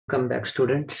Welcome back,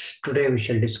 students. Today we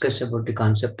shall discuss about the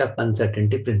concept of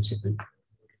uncertainty principle.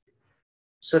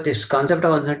 So this concept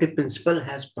of uncertainty principle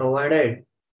has provided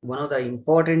one of the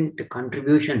important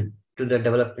contribution to the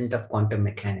development of quantum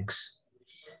mechanics.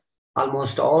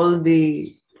 Almost all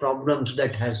the problems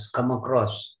that has come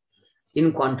across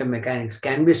in quantum mechanics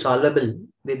can be solvable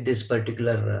with this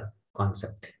particular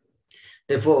concept.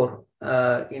 Therefore,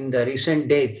 in the recent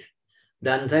days,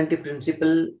 the uncertainty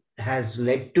principle has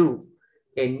led to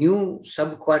a new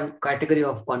subcategory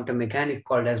of quantum mechanics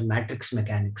called as matrix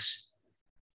mechanics.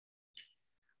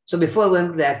 So before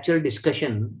going to the actual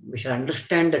discussion, we shall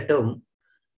understand the term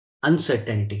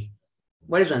uncertainty.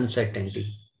 What is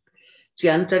uncertainty? See,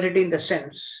 uncertainty in the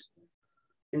sense,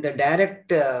 in the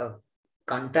direct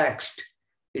context,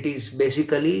 it is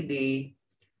basically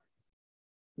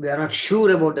we are not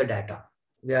sure about the data.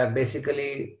 We are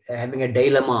basically having a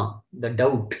dilemma, the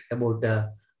doubt about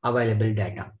the available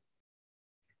data.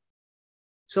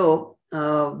 So,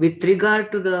 with regard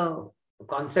to the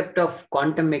concept of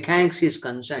quantum mechanics is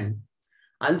concerned,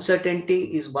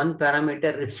 uncertainty is one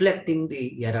parameter reflecting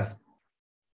the error.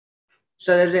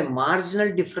 So, there is a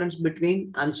marginal difference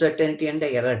between uncertainty and the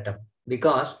error term,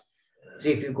 because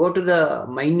see, if you go to the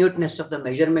minuteness of the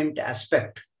measurement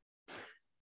aspect,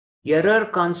 error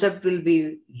concept will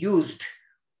be used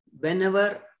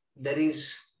whenever there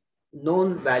is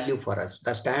known value for us.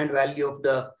 The standard value of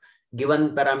the given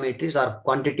parameters or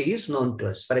quantity is known to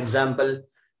us. For example,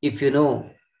 if you know,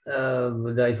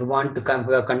 if you want to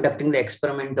we are conducting the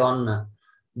experiment on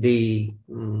the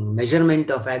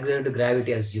measurement of accelerated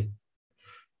gravity, assume.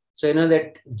 So you know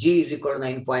that G is equal to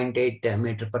 9.8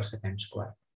 meter per second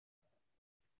square.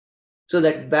 So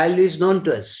that value is known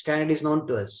to us, standard is known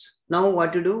to us. Now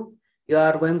what you do? You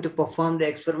are going to perform the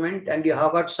experiment and you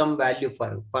have got some value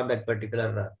for that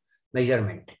particular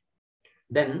measurement.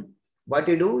 Then what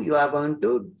you do? You are going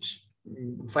to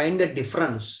find the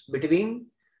difference between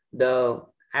the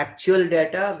actual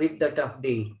data with that of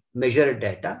the measured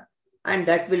data, and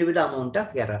that will be the amount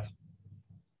of error.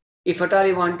 If at all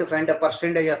you want to find a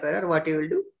percentage of error, what you will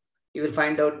do? You will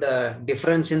find out the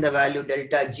difference in the value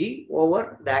delta G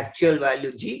over the actual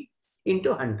value G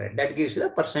into 100. That gives you the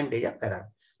percentage of error.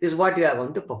 This is what you are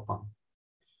going to perform.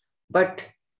 But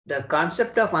the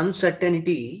concept of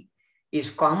uncertainty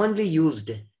is commonly used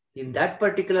in that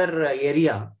particular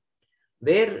area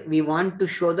where we want to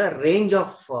show the range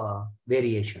of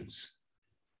variations.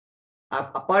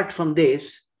 Apart from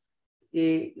this,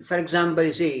 for example,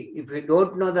 you see, if we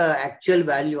don't know the actual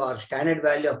value or standard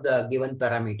value of the given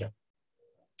parameter,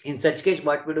 in such case,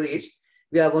 what we do is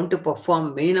we are going to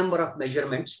perform many number of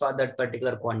measurements for that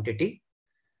particular quantity.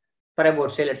 For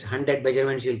about, say, let's 100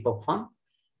 measurements you will perform.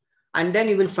 And then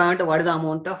you will find out what is the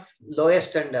amount of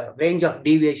lowest and range of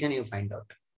deviation you find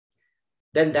out.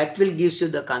 Then that will give you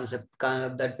the concept,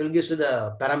 that will give you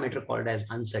the parameter called as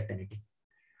uncertainty.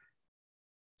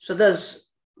 So thus,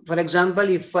 for example,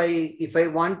 if I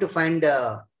want to find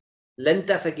the length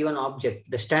of a given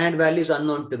object, the standard value is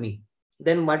unknown to me.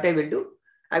 Then what I will do?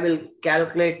 I will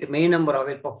calculate many number of,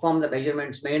 I will perform the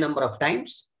measurements many number of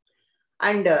times,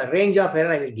 and range of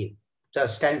error I will give. So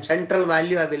central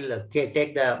value I will take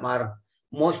the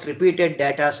most repeated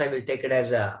data, so I will take it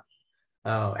as a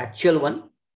actual one,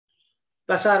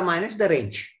 plus or minus the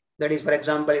range. That is, for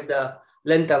example, if the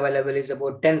length available is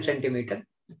about 10 centimeter,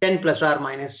 10 plus or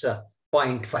minus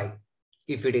 0.5.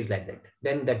 If it is like that,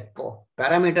 then that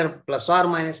parameter plus or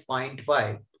minus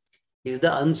 0.5 is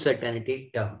the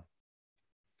uncertainty term.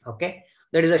 Okay,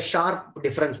 that is a sharp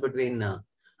difference between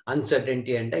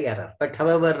uncertainty and the error. But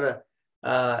however,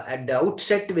 at the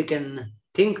outset, we can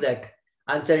think that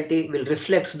uncertainty will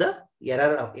reflect the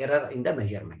error in the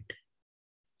measurement.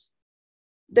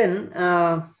 Then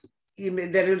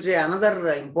there is another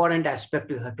important aspect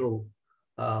you have to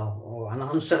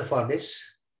answer for this.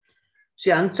 See,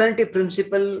 uncertainty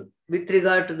principle with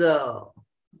regard to the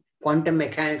quantum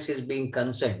mechanics is being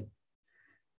concerned.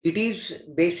 It is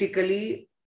basically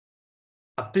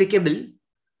applicable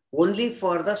only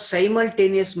for the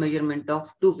simultaneous measurement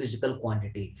of two physical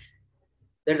quantities.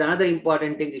 There is another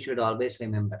important thing you should always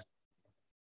remember,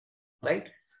 right?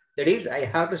 That is, I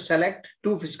have to select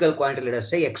two physical quantities, let us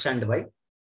say X and Y,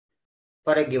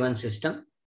 for a given system.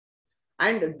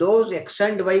 And those X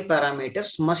and Y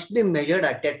parameters must be measured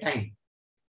at a time.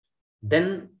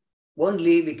 Then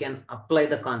only we can apply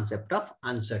the concept of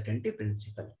uncertainty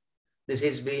principle. This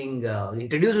is being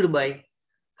introduced by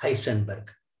Heisenberg.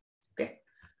 Okay,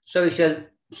 so we shall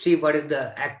see what is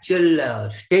the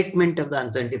actual statement of the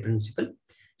uncertainty principle.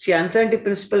 See, uncertainty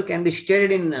principle can be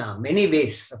stated in many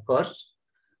ways, of course.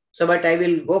 So, but I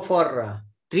will go for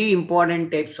three important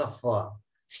types of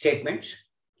statements.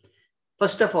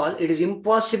 First of all, it is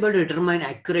impossible to determine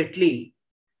accurately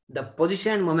the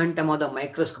position and momentum of the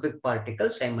microscopic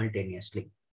particles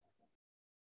simultaneously.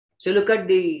 So look at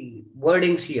the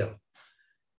wordings here.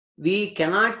 We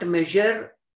cannot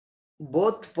measure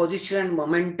both position and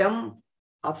momentum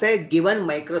of a given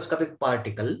microscopic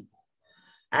particle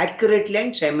accurately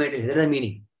and simultaneously. That is the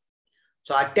meaning.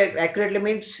 So accurately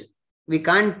means we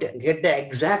can't get the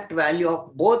exact value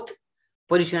of both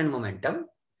position and momentum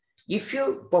if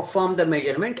you perform the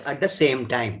measurement at the same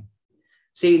time.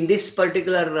 See, in this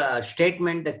particular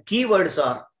statement, the keywords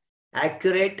are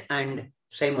accurate and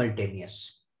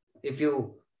simultaneous. If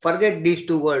you forget these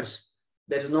two words,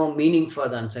 there is no meaning for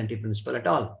the uncertainty principle at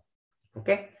all.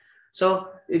 Okay. So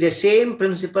the same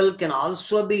principle can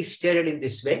also be stated in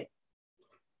this way.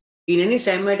 In any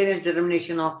simultaneous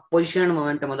determination of position and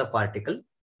momentum of the particle,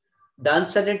 the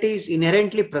uncertainty is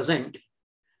inherently present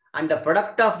and the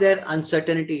product of their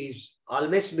uncertainty is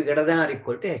always be greater than or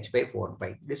equal to h by 4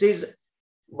 pi. This is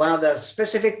one of the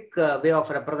specific way of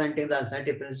representing the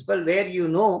uncertainty principle, where you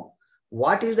know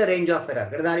what is the range of error.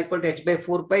 Greater than or equal to h by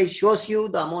 4 pi shows you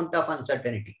the amount of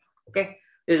uncertainty. Okay,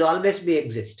 there will always be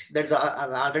exist. That's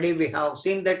already we have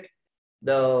seen that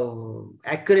the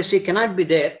accuracy cannot be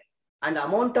there, and the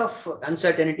amount of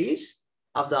uncertainty is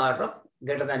of the order of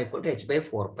greater than or equal to h by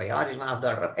 4 pi, or is one of the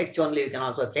order of h only. You can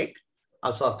also take,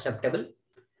 also acceptable.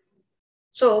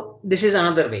 So this is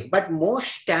another way, but most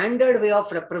standard way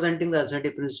of representing the uncertainty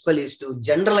principle is to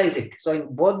generalize it. So in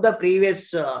both the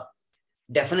previous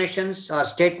definitions or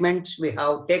statements, we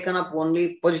have taken up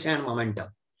only position and momentum.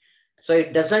 So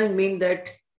it doesn't mean that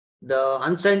the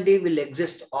uncertainty will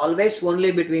exist always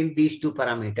only between these two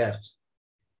parameters.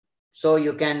 So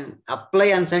you can apply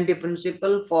uncertainty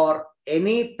principle for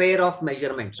any pair of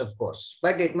measurements, of course,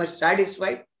 but it must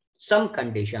satisfy some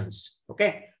conditions.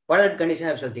 Okay, what are the conditions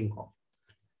I have to think of?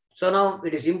 So now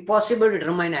it is impossible to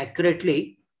determine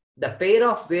accurately the pair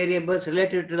of variables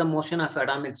related to the motion of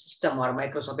atomic system or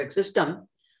microscopic system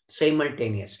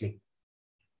simultaneously.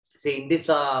 See, in this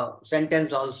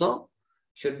sentence also,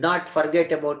 should not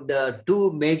forget about the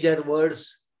two major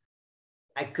words,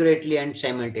 accurately and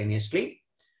simultaneously.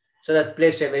 So that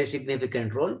plays a very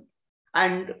significant role.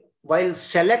 And while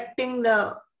selecting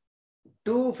the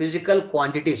two physical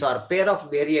quantities or pair of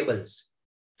variables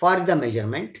for the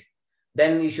measurement,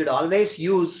 then you should always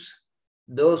use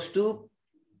those two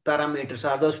parameters,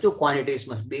 or those two quantities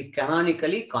must be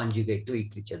canonically conjugate to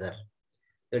each other.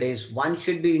 That is, one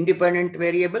should be independent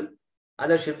variable,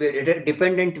 other should be a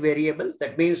dependent variable.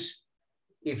 That means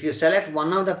if you select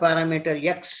one of the parameter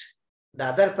x, the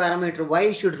other parameter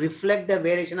y should reflect the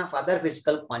variation of other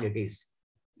physical quantities.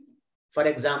 For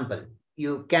example,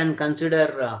 you can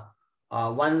consider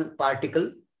one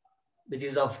particle which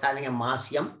is of having a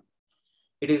mass m.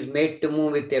 It is made to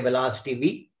move with a velocity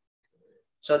v.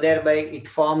 So thereby it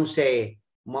forms a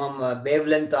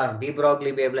wavelength or de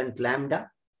Broglie wavelength lambda.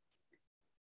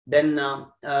 Then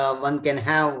one can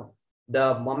have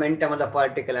the momentum of the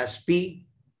particle as p.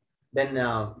 Then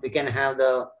we can have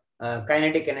the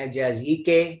kinetic energy as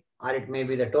ek, or it may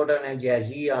be the total energy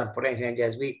as e, or potential energy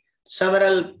as v.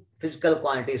 Several physical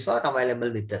quantities are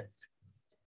available with us.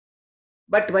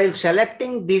 But while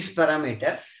selecting these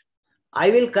parameters, I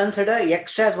will consider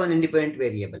x as one independent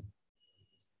variable.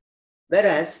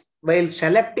 Whereas while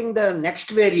selecting the next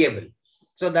variable,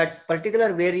 so that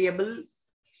particular variable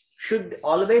should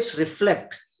always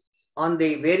reflect on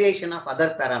the variation of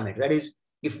other parameters. That is,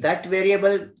 if that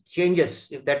variable changes,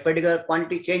 if that particular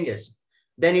quantity changes,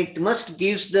 then it must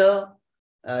give the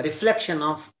reflection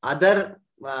of other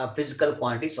physical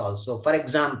quantities also. For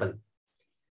example,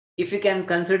 if you can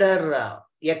consider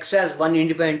x as one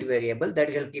independent variable,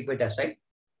 that will keep it aside.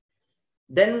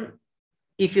 Then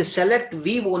if you select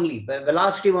v only,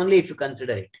 velocity only, if you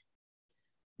consider it,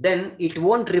 then it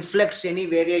won't reflect any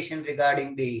variation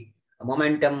regarding the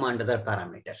momentum and other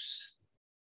parameters.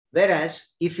 Whereas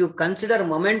if you consider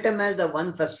momentum as the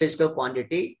one first physical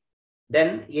quantity,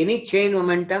 then any change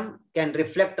momentum can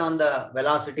reflect on the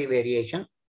velocity variation.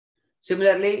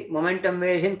 Similarly, momentum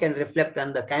variation can reflect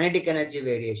on the kinetic energy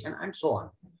variation and so on.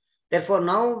 Therefore,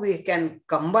 now we can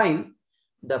combine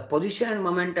the position and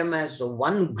momentum as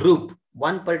one group,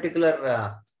 one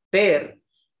particular pair,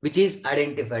 which is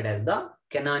identified as the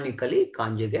canonically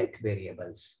conjugate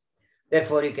variables.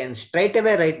 Therefore, you can straight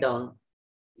away write down,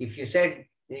 if you said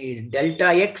delta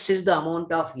x is the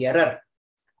amount of error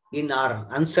in our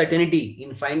uncertainty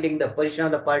in finding the position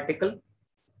of the particle,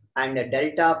 and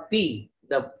delta p,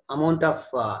 the amount of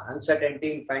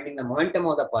uncertainty in finding the momentum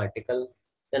of the particle,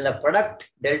 then the product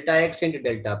delta x into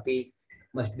delta p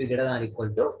must be greater than or equal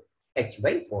to h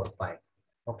by 4 pi.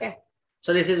 Okay.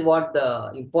 So this is what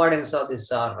the importance of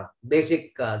this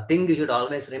basic thing you should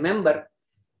always remember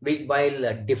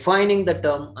while defining the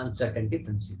term uncertainty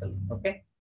principle. Okay.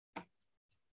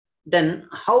 Then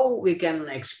how we can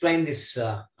explain this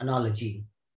analogy?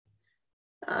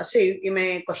 See, you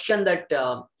may question that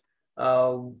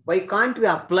why can't we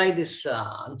apply this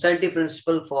uncertainty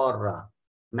principle for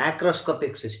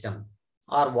macroscopic system,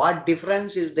 or what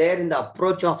difference is there in the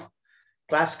approach of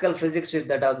classical physics with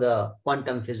that of the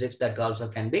quantum physics that also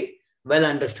can be well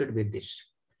understood with this.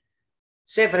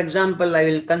 Say, for example, I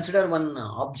will consider one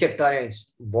object or a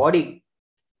body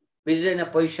which is in a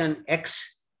position X.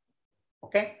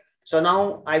 Okay. So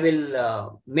now I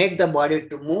will make the body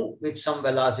to move with some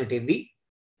velocity V.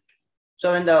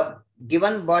 So when the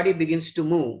given body begins to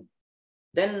move,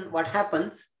 then what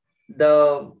happens?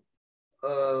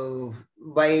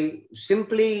 By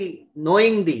simply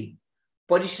knowing the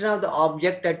position of the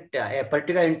object at a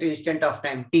particular instant of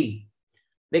time t,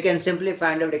 we can simply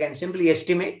find out, we can simply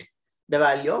estimate the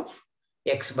value of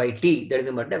x by t, that is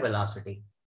the velocity.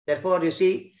 Therefore, you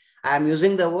see, I am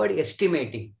using the word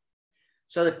estimating.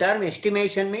 So the term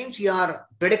estimation means you are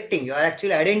predicting, you are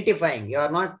actually identifying, you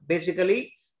are not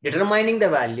basically determining the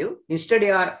value. Instead,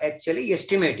 you are actually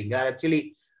estimating, you are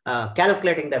actually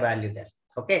calculating the value there.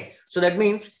 Okay. So that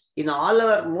means in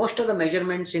most of the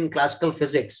measurements in classical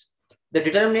physics, the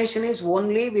determination is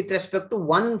only with respect to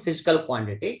one physical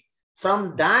quantity.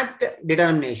 From that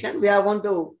determination, we are going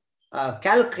to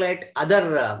calculate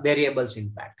other variables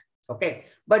in fact. Okay.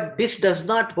 But this does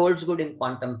not hold good in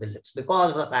quantum physics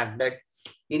because of the fact that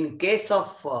in case of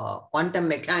quantum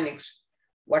mechanics,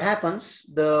 what happens?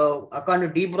 According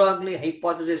to de Broglie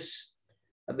hypothesis,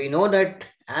 we know that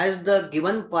as the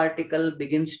given particle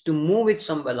begins to move with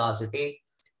some velocity,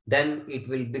 then it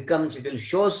will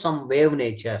show some wave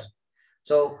nature.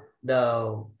 So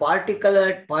the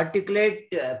particulate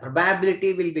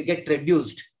probability will get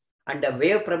reduced and the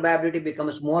wave probability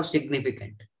becomes more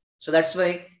significant. So that's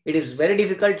why it is very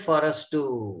difficult for us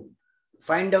to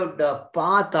find out the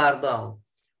path or the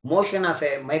motion of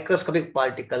a microscopic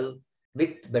particle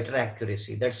with better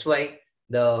accuracy. That's why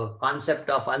the concept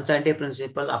of uncertainty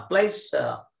principle applies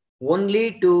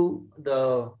only to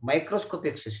the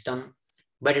microscopic system,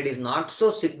 but it is not so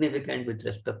significant with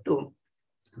respect to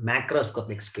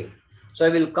macroscopic scale. So I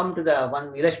will come to the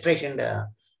one illustration, the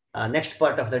next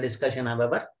part of the discussion,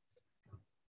 however.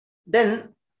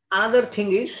 Then another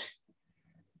thing is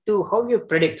to how you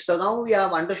predict. So now we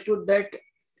have understood that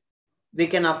we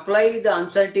can apply the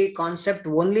uncertainty concept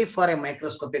only for a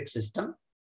microscopic system.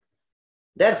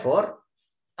 Therefore,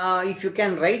 if you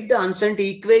can write the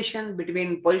uncertainty equation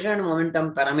between position and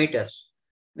momentum parameters,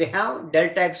 we have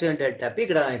delta x and delta p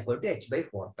greater than or equal to h by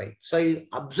 4 pi. So you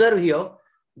observe here,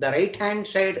 the right hand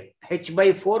side h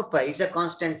by 4 pi is a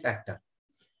constant factor.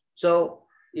 So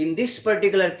in this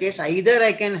particular case, either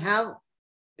I can have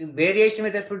variation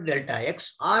with respect to delta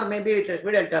x or maybe with respect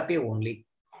to delta p only.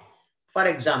 For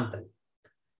example,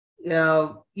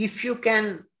 if you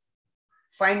can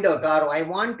find out, or I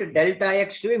want delta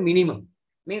x to be minimum,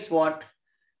 means what?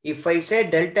 If I say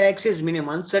delta x is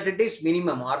minimum, uncertainty is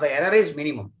minimum, or the error is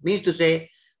minimum, means to say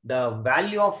the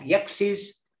value of x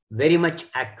is very much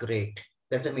accurate.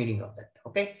 That's the meaning of that.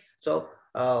 Okay. So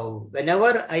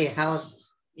whenever I have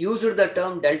used the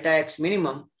term delta x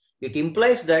minimum, it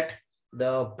implies that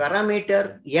the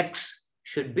parameter x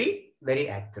should be very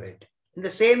accurate. In the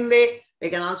same way, we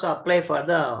can also apply for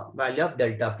the value of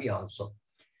delta p also.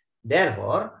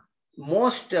 Therefore,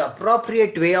 most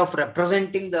appropriate way of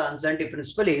representing the uncertainty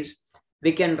principle is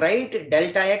we can write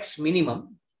delta x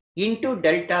minimum into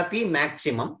delta p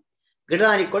maximum greater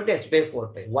than or equal to h by 4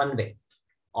 pi, one way.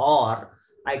 Or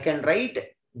I can write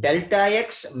delta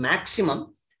x maximum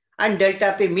and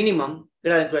delta p minimum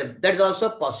greater than or equal to, that is also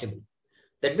possible.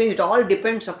 That means it all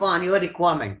depends upon your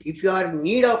requirement. If you are in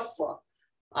need of,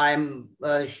 I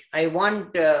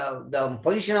want the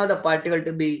position of the particle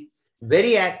to be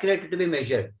very accurate to be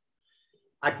measured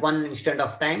at one instant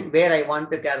of time, where I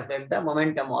want to calculate the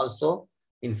momentum also,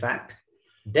 in fact,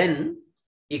 then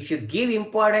if you give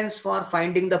importance for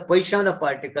finding the position of the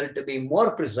particle to be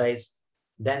more precise,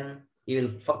 then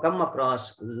you will come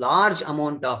across large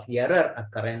amount of error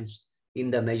occurrence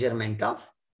in the measurement of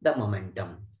the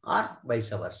momentum, or vice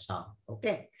versa.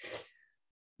 Okay.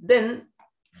 Then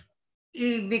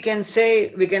we can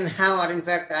say, we can have, or in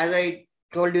fact, as I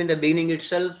told you in the beginning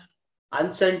itself,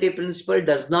 uncertainty principle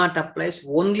does not apply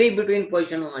only between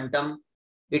position and momentum.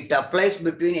 It applies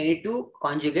between any two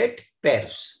conjugate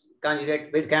pairs,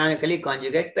 canonically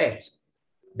conjugate pairs.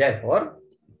 Therefore,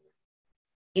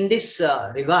 in this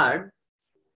regard,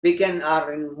 we can,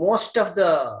 or in most of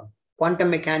the quantum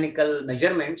mechanical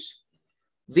measurements,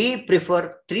 we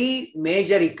prefer three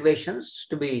major equations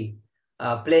to be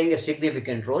playing a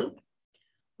significant role.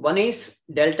 One is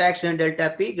delta x and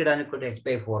delta p greater than or equal to x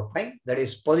by 4 pi. That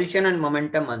is position and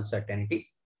momentum uncertainty.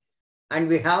 And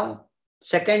we have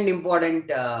second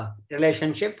important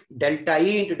relationship, delta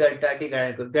E into delta T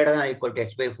greater than or equal to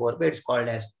x by 4 pi. It's called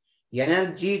as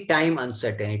energy time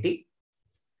uncertainty.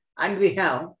 And we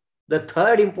have the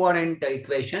third important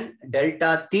equation,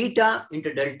 delta theta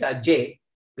into delta J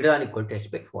greater than or equal to x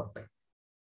by 4 pi.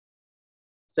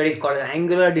 So it is called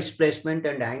angular displacement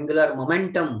and angular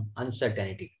momentum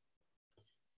uncertainty.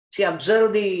 See,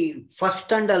 observe the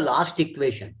first and the last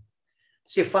equation.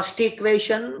 See, first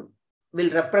equation will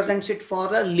represent it for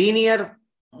the linear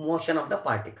motion of the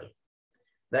particle,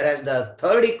 whereas the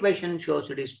third equation shows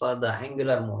it is for the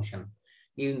angular motion.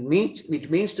 It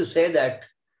means to say that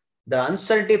the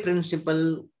uncertainty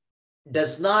principle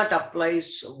does not apply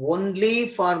only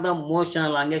for the motion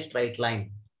along a straight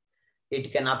line.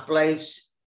 It can apply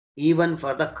even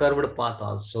for the curved path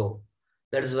also.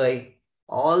 That is why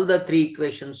all the three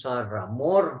equations are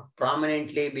more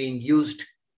prominently being used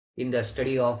in the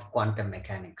study of quantum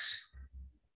mechanics.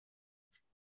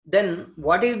 Then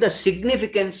what is the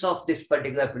significance of this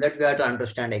particular, that we have to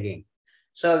understand again.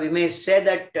 So we may say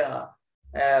that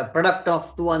product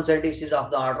of two uncertainties is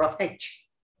of the order of h.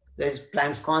 There is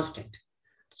Planck's constant.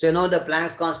 So you know the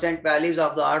Planck's constant value is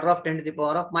of the order of 10 to the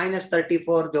power of minus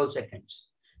 34 joule seconds.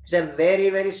 It's a very,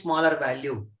 very smaller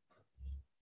value.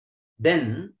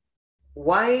 Then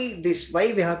why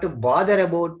we have to bother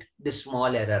about this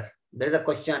small error? There is a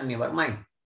question in your mind.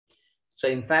 So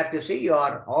in fact, you see, you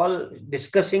are all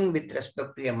discussing with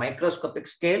respect to a microscopic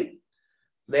scale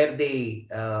where the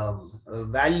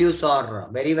values are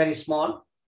very, very small.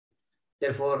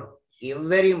 Therefore, a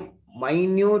very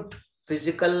minute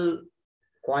physical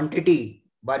quantity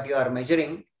what you are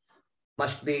measuring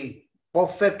must be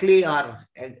perfectly or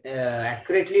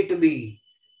accurately to be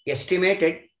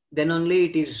estimated, then only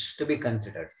it is to be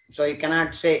considered. So you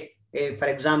cannot say, for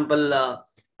example,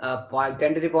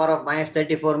 10 to the power of minus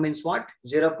 34 means what?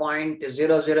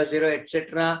 0.000,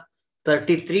 etc.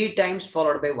 33 times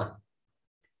followed by 1.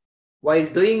 While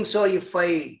doing so, if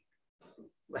I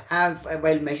have,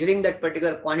 while measuring that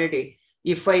particular quantity,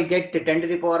 if I get 10 to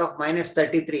the power of minus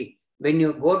 33, when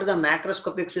you go to the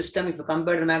macroscopic system, if you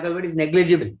compare the macroscopic, it is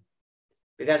negligible.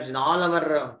 Because in all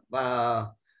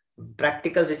our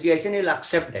practical situation, you will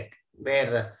accept that,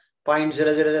 where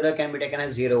 0.000 can be taken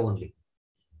as 0 only.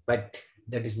 But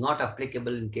that is not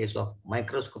applicable in case of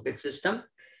microscopic system.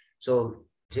 So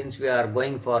since we are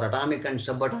going for atomic and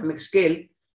subatomic scale,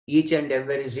 each and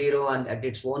every zero and at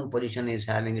its own position is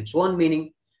having its own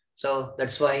meaning. So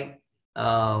that's why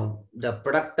the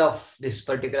product of this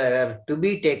particular error to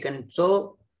be taken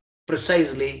so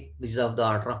precisely is of the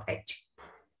order of h.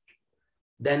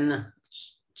 Then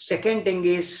second thing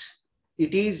is,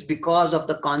 it is because of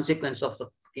the consequence of the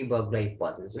de-Broglie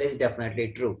hypothesis. It is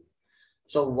definitely true.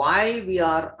 So why we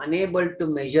are unable to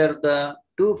measure the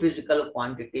two physical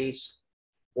quantities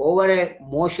over a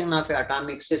motion of an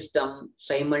atomic system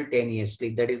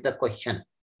simultaneously? That is the question.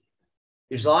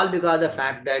 It's all because of the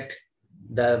fact that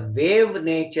the wave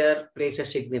nature plays a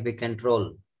significant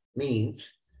role. Means,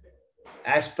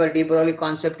 as per de Broglie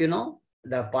concept, you know,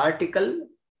 the particle,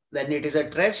 when it is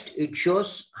at rest, it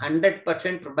shows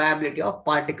 100% probability of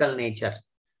particle nature.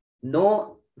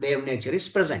 No wave nature is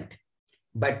present.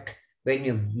 But when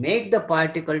you make the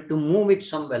particle to move with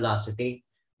some velocity,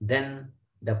 then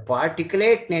the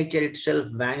particulate nature itself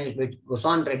vanishes, which goes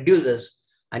on, reduces,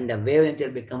 and the wave nature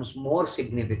becomes more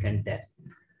significant there.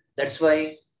 That's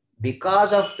why,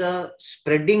 because of the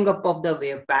spreading up of the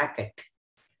wave packet,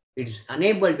 we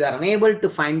are unable to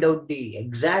find out the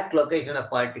exact location of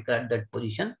particle at that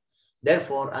position.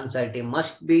 Therefore, uncertainty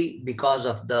must be because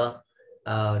of the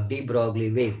de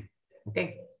Broglie wave.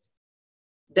 Okay.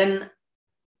 Then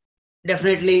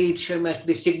definitely it must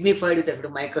be signified with the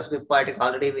microscopic particle.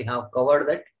 Already we have covered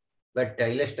that, but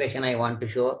illustration I want to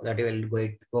show that we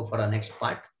will go for the next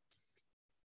part.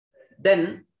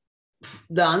 Then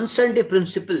the uncertainty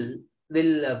principle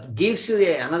will gives you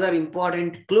another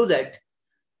important clue that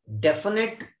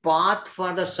definite path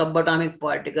for the subatomic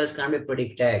particles can be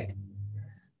predicted.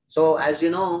 So as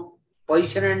you know,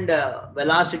 position and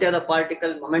velocity of the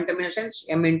particle, momentum in a sense,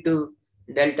 m into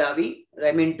delta v,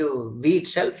 m into v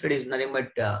itself, it is nothing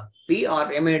but p,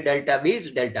 or m into delta v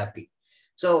is delta p.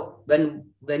 So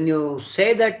when you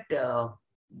say that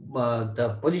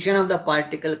the position of the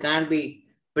particle can be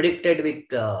predicted with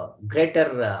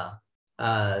greater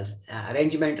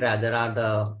arrangement rather, or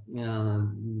the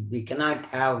we cannot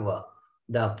have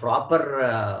the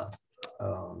proper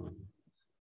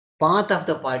path of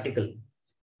the particle.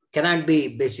 cannot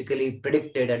be basically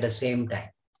predicted at the same time.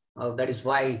 That is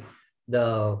why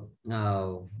the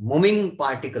moving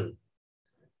particle,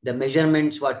 the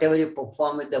measurements, whatever you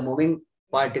perform with the moving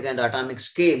particle and the atomic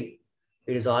scale,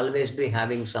 it is always be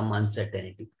having some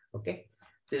uncertainty. Okay,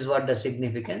 this is what the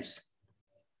significance.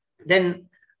 Then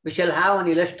we shall have an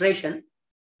illustration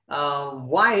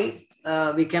why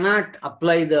we cannot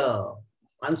apply the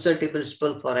uncertainty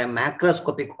principle for a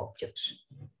macroscopic objects.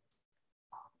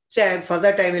 So for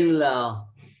that I will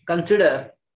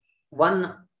consider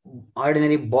one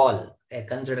ordinary ball. I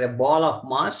consider a ball of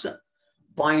mass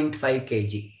 0.5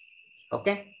 kg.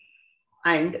 Okay,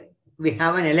 and we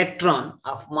have an electron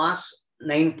of mass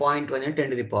 9.1 10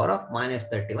 to the power of minus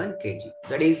 31 kg.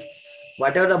 That is,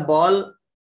 whatever the ball,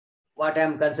 what I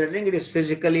am considering, it is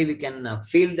physically, we can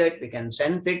feel that, we can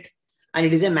sense it, and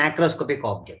it is a macroscopic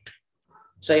object.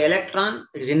 So electron,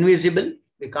 it is invisible,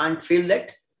 we can't feel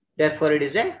that, therefore it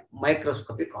is a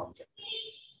microscopic object.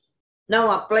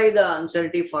 Now apply the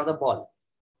uncertainty for the ball.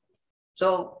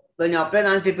 So when you apply the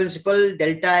uncertainty principle,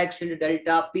 delta x into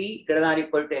delta p greater than or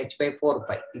equal to h by 4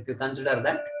 pi, if you consider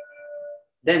that,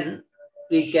 then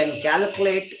we can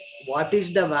calculate what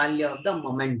is the value of the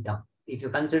momentum. If you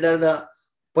consider the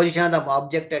position of the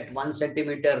object at 1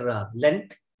 centimeter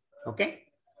length, okay,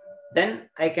 then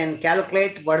I can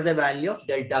calculate what is the value of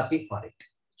delta p for it.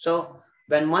 So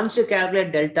when once you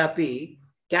calculate delta p,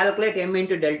 calculate m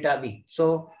into delta v.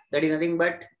 So that is nothing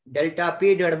but delta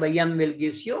p divided by m will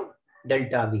gives you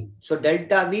delta v. So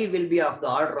delta v will be of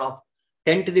the order of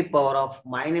 10 to the power of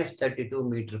minus 32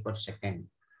 meter per second.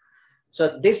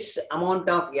 So this amount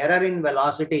of error in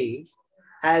velocity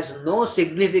has no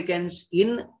significance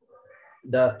in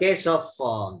the case of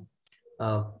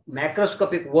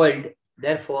macroscopic world.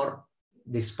 Therefore,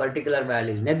 this particular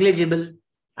value is negligible,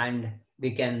 and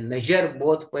we can measure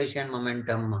both position and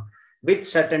momentum with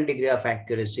certain degree of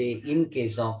accuracy in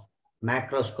case of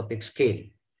macroscopic scale.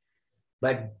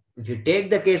 But if you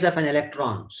take the case of an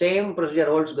electron, same procedure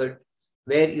holds good,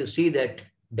 where you see that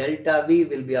delta V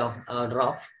will be of order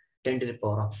of 10 to the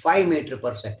power of 5 meter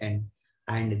per second.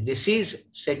 And this is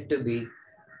said to be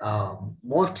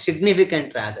most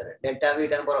significant rather. Delta V 10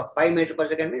 to the power of 5 meter per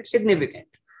second is significant.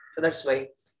 So that's why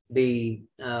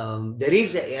there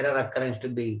is an error occurrence to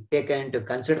be taken into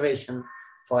consideration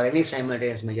for any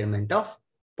simultaneous measurement of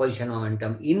position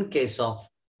momentum in case of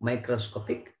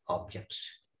microscopic objects.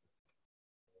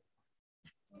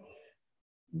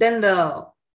 Then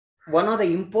one of the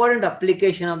important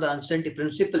application of the uncertainty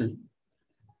principle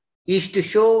is to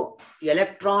show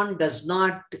electron does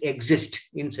not exist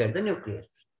inside the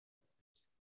nucleus.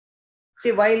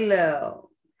 See, while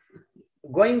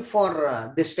going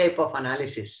for this type of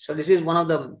analysis, so this is one of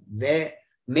the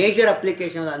major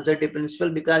applications of the uncertainty principle,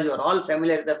 because you are all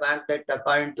familiar with the fact that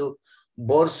according to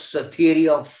Bohr's theory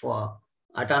of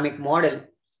atomic model,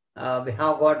 we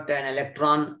have got an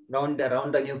electron around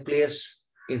the nucleus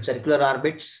in circular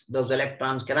orbits. Those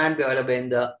electrons cannot be available in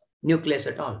the nucleus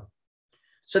at all.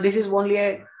 So this is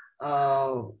only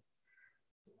the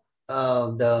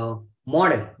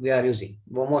model we are using,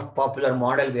 the most popular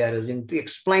model we are using to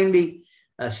explain the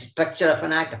structure of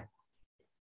an atom.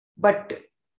 But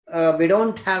we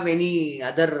don't have any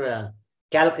other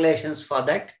calculations for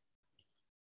that.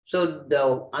 So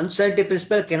the uncertainty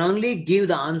principle can only give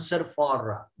the answer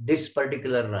for this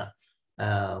particular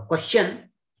question,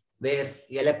 where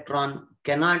electron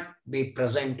cannot be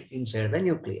present inside the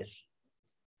nucleus.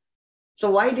 So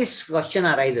why this question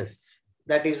arises?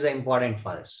 That is important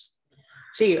for us.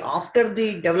 See, after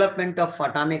the development of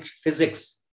atomic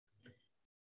physics,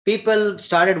 people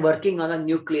started working on the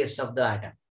nucleus of the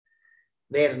atom,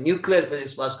 where nuclear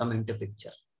physics was coming to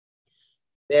picture,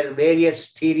 where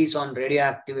various theories on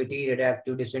radioactivity,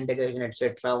 radioactive disintegration,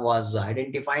 etc. was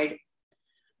identified,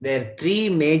 where three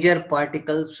major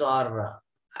particles are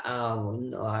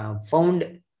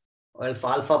found: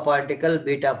 alpha particle,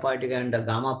 beta particle, and a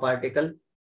gamma particle.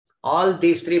 All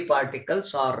these three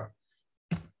particles are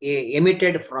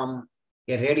emitted from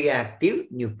a radioactive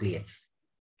nucleus.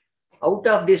 Out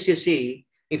of this, you see,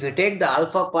 if you take the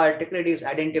alpha particle, it is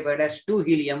identified as 2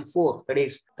 helium-4. That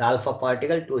is the alpha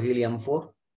particle, 2 helium-4.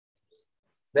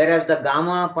 Whereas the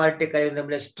gamma particle is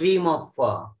a stream of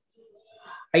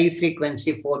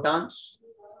high-frequency photons,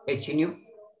 H nu.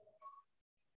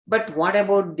 But what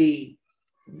about the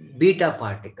beta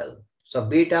particle? So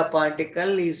beta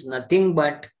particle is nothing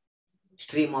but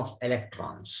stream of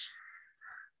electrons.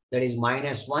 That is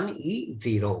 -1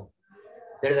 E0.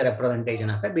 That is the representation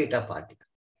of a beta particle.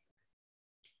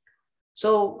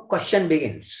 So question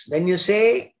begins. When you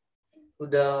say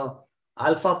the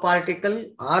alpha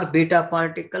particle or beta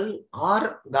particle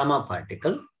or gamma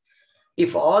particle,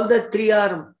 If all the three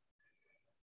are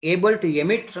able to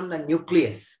emit from the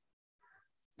nucleus,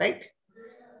 right?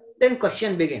 Then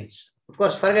question begins. Of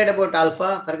course, forget about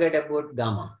alpha, forget about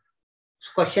gamma.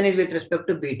 Question is with respect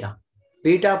to beta.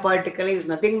 Beta particle is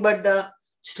nothing but the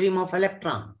stream of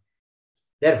electron.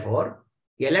 Therefore,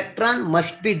 the electron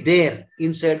must be there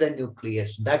inside the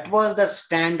nucleus. That was the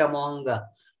stand among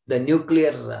the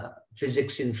nuclear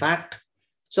physics, in fact.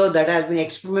 So that has been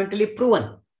experimentally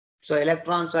proven. So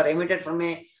electrons are emitted from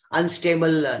a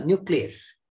unstable nucleus.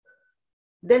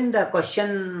 Then the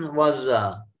question was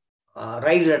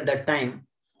raised at that time.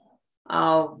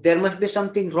 There must be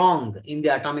something wrong in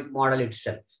the atomic model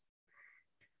itself.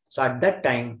 So at that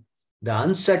time, the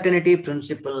uncertainty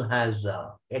principle has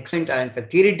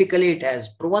theoretically it has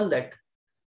proven that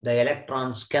the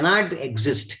electrons cannot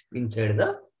exist inside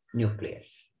the nucleus.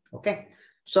 Okay,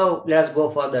 so let us go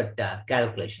for that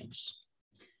calculations.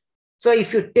 So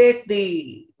if you take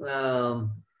the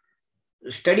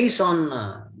studies on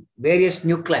various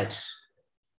nuclides,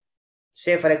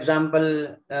 say for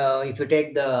example, if you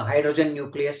take the hydrogen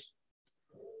nucleus,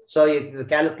 so if you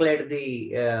calculate the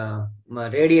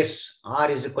radius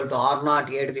r is equal to r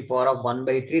naught a to the power of 1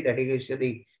 by 3, that is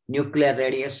the nuclear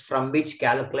radius, from which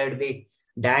calculate the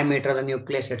diameter of the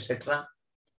nucleus, etc.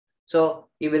 So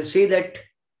you will see that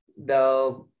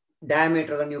the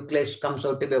diameter of the nucleus comes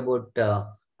out to be about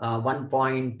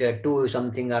 1.2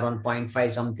 something or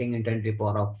 1.5 something in 10 to the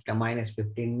power of minus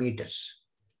 15 meters.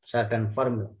 Certain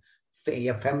formula,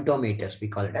 femtometers we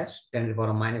call it as 10 to the power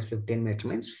of minus 15 meters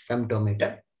means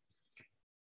femtometer.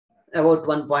 About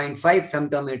 1.5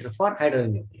 femtometer for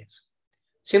hydrogen nucleus.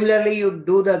 Similarly, you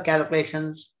do the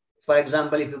calculations. For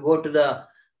example, if you go to the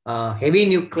heavy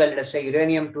nuclide, let's say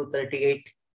uranium-238,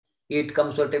 it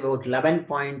comes out about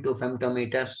 11.2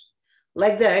 femtometers.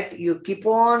 Like that, you keep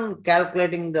on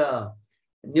calculating the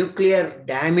nuclear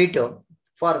diameter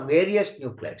for various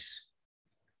nuclides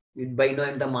by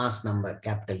knowing the mass number,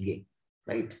 capital A,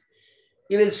 right?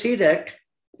 You will see that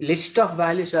list of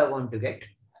values are going to get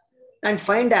and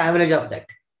find the average of that.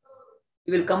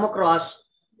 You will come across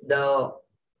the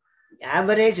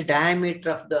average diameter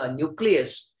of the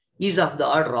nucleus is of the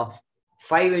order of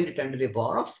 5 into 10 to the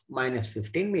power of minus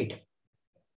 15 meter.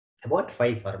 About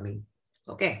 5 for me.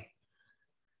 Okay.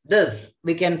 Thus,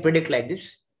 we can predict like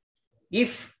this.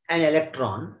 If an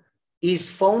electron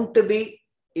is found to be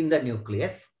in the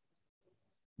nucleus,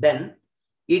 then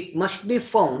it must be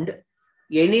found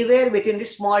anywhere within the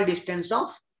small distance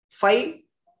of 5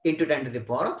 into 10 to the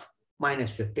power of minus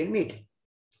 15 meter.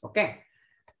 Okay.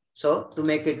 So to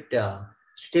make it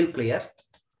still clear,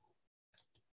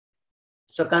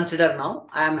 so consider now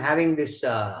I am having this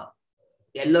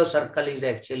yellow circle is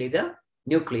actually the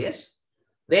nucleus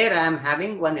where I am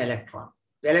having one electron.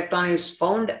 The electron is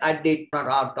found at the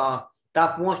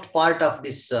topmost part of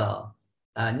this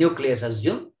nucleus,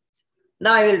 assume.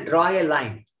 Now I will draw a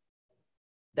line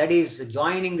that is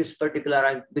joining this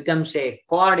particular, becomes a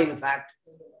chord in fact.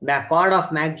 The chord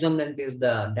of maximum length is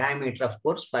the diameter, of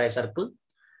course, for a circle.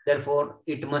 Therefore,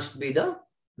 it must be the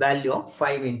value of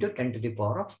 5 into 10 to the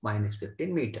power of minus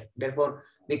 15 meter. Therefore,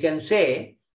 we can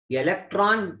say the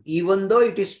electron, even though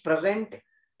it is present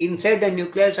inside the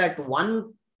nucleus at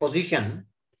one position,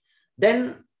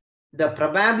 then the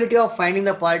probability of finding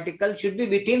the particle should be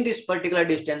within this particular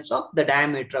distance of the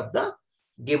diameter of the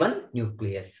given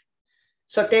nucleus.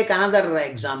 So take another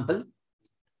example.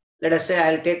 Let us say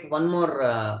I'll take one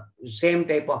more same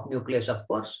type of nucleus, of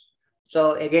course.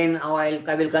 So again, I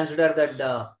will consider that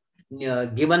the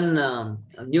given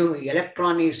new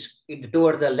electron is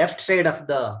toward the left side of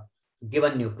the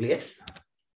given nucleus.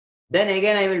 Then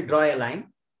again, I will draw a line.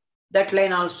 That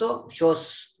line also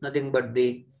shows nothing but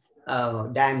the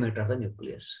diameter of the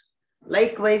nucleus.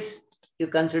 Likewise, you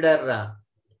consider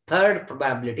third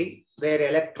probability where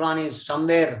electron is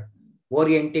somewhere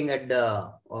orienting at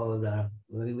the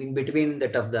in between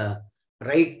that of the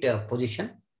right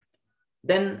position.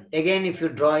 Then again, if you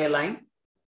draw a line,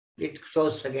 it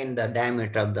shows again the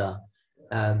diameter of the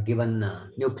given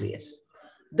nucleus.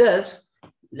 Thus,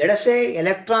 let us say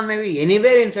electron may be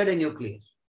anywhere inside the nucleus.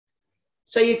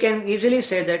 So you can easily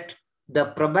say that the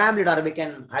probability, or we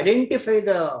can identify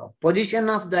the position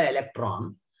of the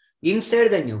electron inside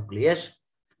the nucleus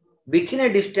within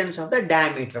a distance of the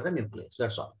diameter of the nucleus.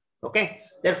 That's all. Okay.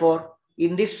 Therefore,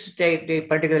 in this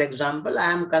particular example,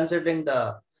 I am considering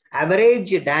the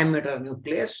average diameter of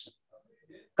nucleus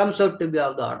comes out to be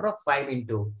of the order of 5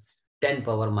 into 10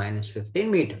 power minus 15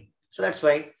 meter. So that's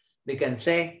why we can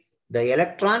say the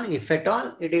electron, if at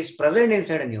all it is present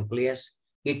inside a nucleus,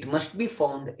 it must be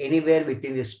found anywhere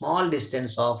within the small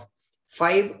distance of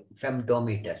 5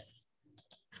 femtometers.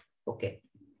 Okay.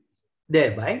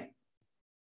 thereby.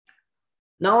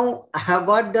 Now I have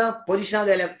got the position of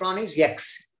the electron is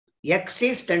x. X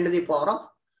is 10 to the power of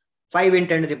 5 in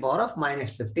 10 to the power of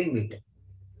minus 15 meter.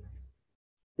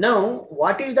 Now,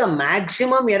 what is the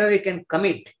maximum error you can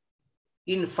commit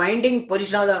in finding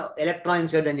position of the electron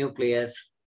inside the nucleus?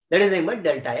 That is named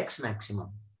delta x maximum.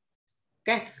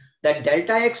 Okay, that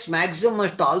delta x maximum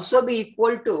must also be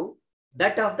equal to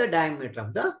that of the diameter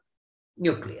of the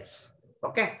nucleus.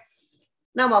 Okay.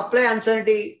 Now apply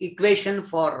uncertainty equation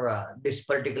for this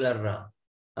particular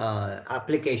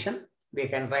application. We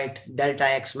can write delta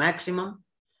x maximum.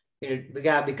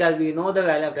 Because we know the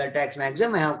value of delta x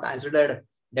maximum, I have considered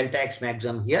delta x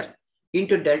maximum here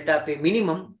into delta p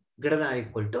minimum greater than or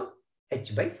equal to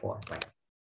h by 4 pi.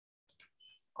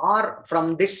 Or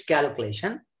from this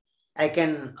calculation, I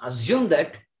can assume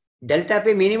that delta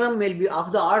p minimum will be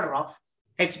of the order of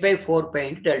h by 4 pi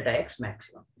into delta x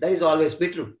maximum. That is always be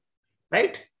true,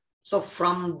 right? So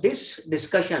from this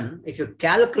discussion, if you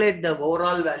calculate the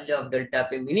overall value of delta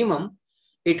p minimum,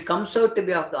 it comes out to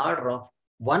be of the order of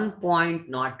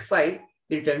 1.05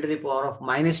 into 10 to the power of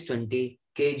minus 20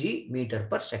 kg meter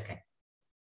per second.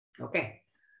 Okay.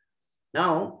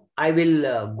 Now I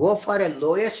will go for a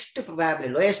lowest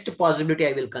possibility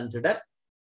I will consider,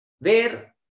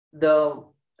 where the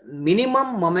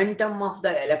minimum momentum of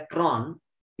the electron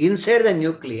inside the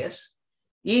nucleus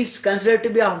is considered to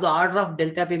be of the order of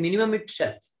delta p minimum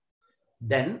itself.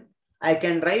 Then I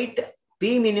can write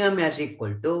p minimum as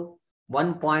equal to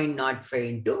 1.05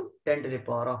 into 10 to the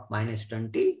power of minus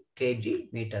 20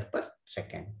 kg meter per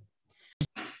second.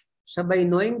 So by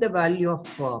knowing the value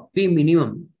of p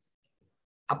minimum,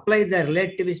 apply the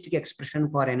relativistic expression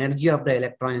for energy of the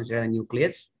electron inside the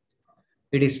nucleus.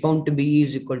 It is found to be E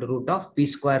is equal to root of p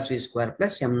square c square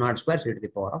plus m naught square c to the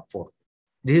power of 4.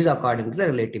 This is according to the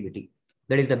relativity.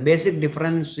 That is the basic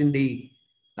difference in the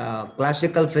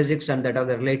classical physics and that of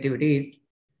the relativity is,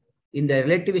 in the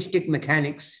relativistic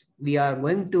mechanics, we are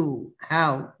going to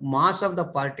have mass of the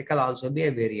particle also be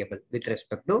a variable with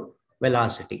respect to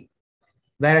velocity.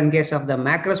 Where in case of the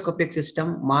macroscopic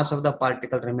system, mass of the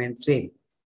particle remains same.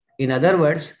 In other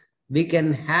words, we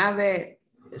can have a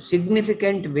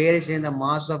significant variation in the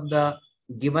mass of the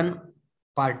given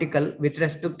particle with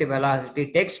respect to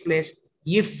velocity takes place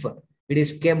if it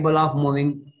is capable of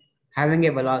moving, having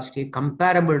a velocity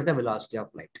comparable to the velocity of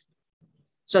light.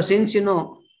 So since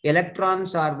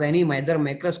electrons or any other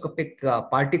microscopic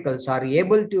particles are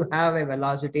able to have a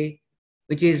velocity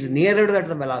which is nearer to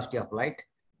the velocity of light,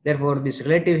 therefore this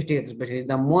relativistic expression is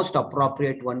the most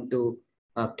appropriate one to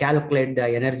calculate the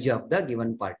energy of the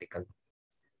given particle.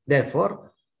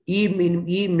 Therefore, E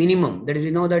minimum, that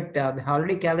is, that we have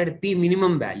already calculated P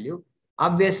minimum value.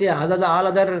 Obviously, all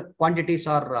other quantities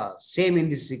are same in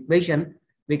this equation.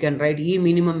 We can write E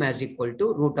minimum as equal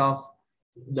to root of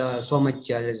the so much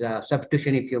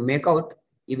substitution. If you make out,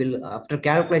 you will, after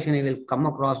calculation, you will come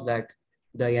across that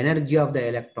the energy of the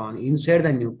electron inside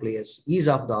the nucleus is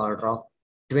of the order of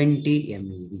 20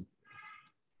 MeV.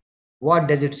 What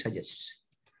does it suggest?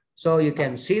 So you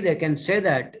can see, they can say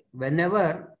that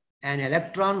whenever an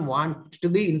electron wants to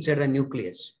be inside the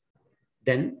nucleus,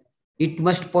 then it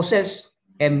must possess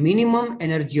a minimum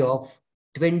energy of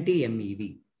 20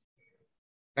 MeV,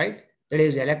 right? That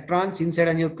is, electrons inside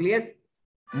a nucleus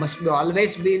must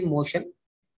always be in motion,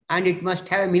 and it must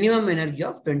have a minimum energy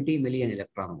of 20 million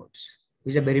electron volts.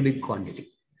 This is a very big quantity.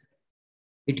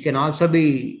 It can also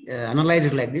be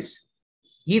analyzed like this.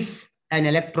 If an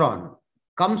electron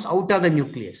comes out of the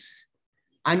nucleus,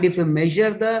 and if you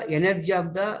measure the energy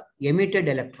of the emitted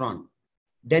electron,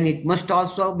 then it must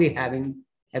also be having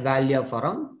a value of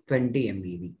around 20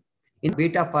 MeV. In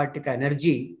beta particle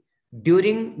energy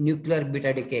during nuclear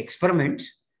beta decay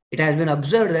experiments, it has been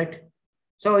observed that,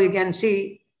 so you can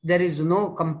see there is no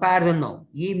comparison now.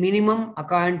 E minimum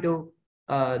according to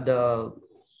the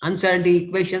uncertainty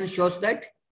equation shows that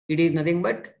it is nothing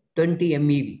but 20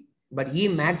 MeV. But E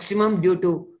maximum due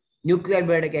to nuclear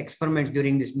beta decay experiments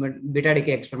during this beta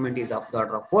decay experiment is of the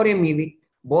order of 4 MeV.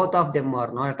 Both of them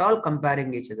are not at all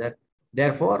comparing each other.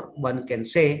 Therefore, one can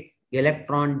say the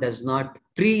electron does not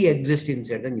pre-exist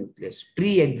inside the nucleus.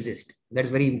 Pre-exist. That's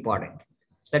very important.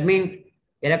 So that means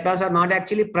electrons are not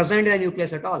actually present in the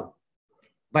nucleus at all.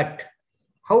 But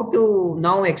how to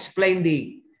now explain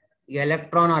the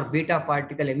electron or beta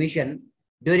particle emission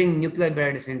during nuclear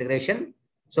beta disintegration?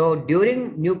 So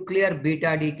during nuclear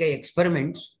beta decay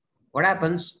experiments, what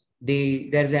happens?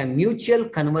 There's a mutual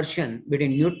conversion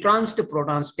between neutrons to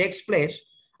protons takes place,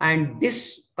 and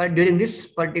during this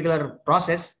particular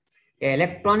process, an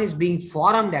electron is being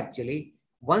formed actually.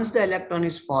 Once the electron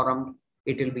is formed,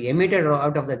 it will be emitted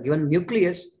out of the given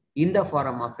nucleus in the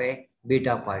form of a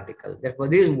beta particle. Therefore,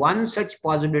 there is one such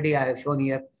possibility I have shown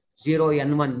here,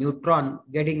 0n1 neutron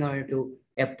getting into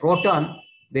a proton,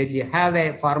 where you have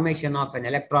a formation of an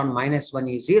electron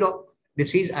 -1 is 0.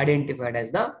 This is identified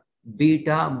as the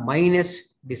beta minus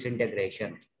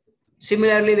disintegration.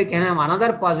 Similarly, we can have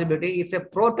another possibility if a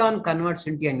proton converts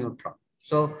into a neutron.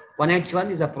 So 1H1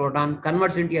 is a proton,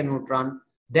 converts into a neutron,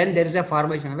 then there is a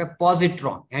formation of a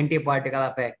positron, antiparticle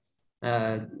of a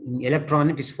electron,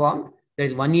 it is formed. There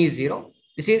is 1 is 0.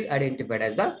 This is identified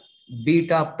as the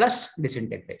beta plus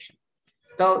disintegration.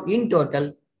 So in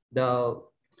total, the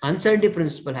uncertainty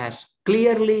principle has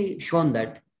clearly shown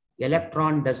that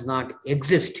electron does not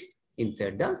exist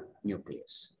inside the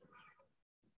nucleus.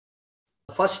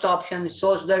 First option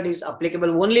shows that is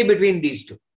applicable only between these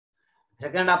two.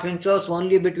 Second option shows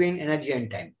only between energy and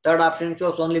time. Third option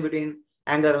shows only between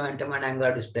angular momentum and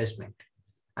angular displacement.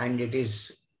 And it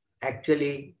is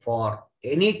actually for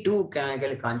any two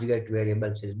canonically conjugate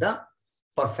variables is the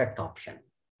perfect option.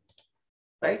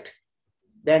 Right?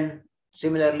 Then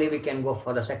similarly, we can go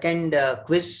for the second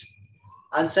quiz.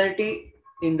 Uncertainty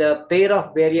in the pair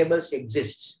of variables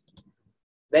exists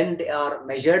when they are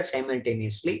measured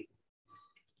simultaneously,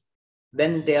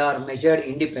 when they are measured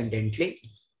independently,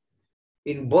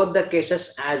 in both the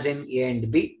cases as in A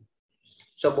and B.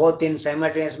 So both in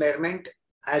simultaneous measurement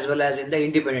as well as in the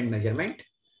independent measurement,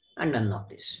 and none of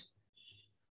this.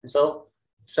 So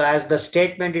as the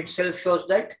statement itself shows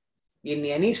that in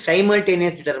any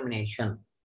simultaneous determination,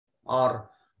 or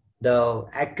the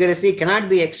accuracy cannot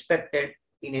be expected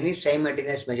in any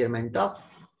simultaneous measurement of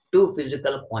two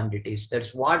physical quantities.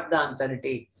 That's what the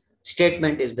uncertainty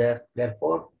statement is there.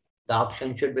 Therefore, the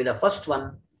option should be the first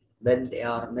one, when they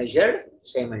are measured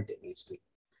simultaneously.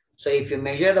 So if you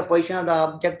measure the position of the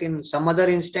object in some other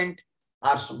instant,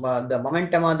 or the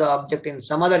momentum of the object in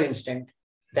some other instant,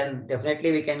 then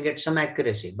definitely we can get some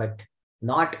accuracy, but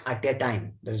not at a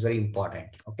time. That is very important.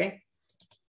 Okay.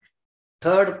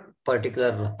 Third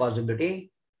particular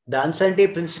possibility, the uncertainty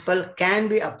principle can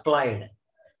be applied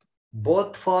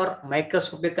both for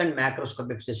microscopic and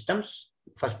macroscopic systems.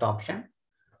 First option.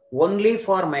 Only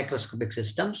for microscopic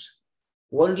systems,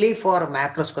 only for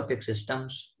macroscopic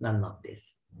systems, none of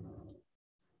this.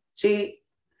 See,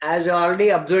 as you already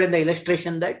observed in the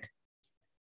illustration, that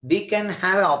we can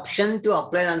have an option to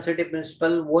apply the uncertainty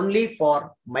principle only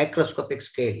for microscopic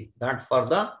scale, not for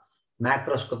the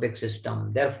macroscopic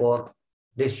system. Therefore,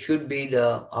 this should be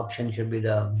the option, should be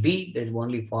the B, that is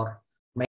only for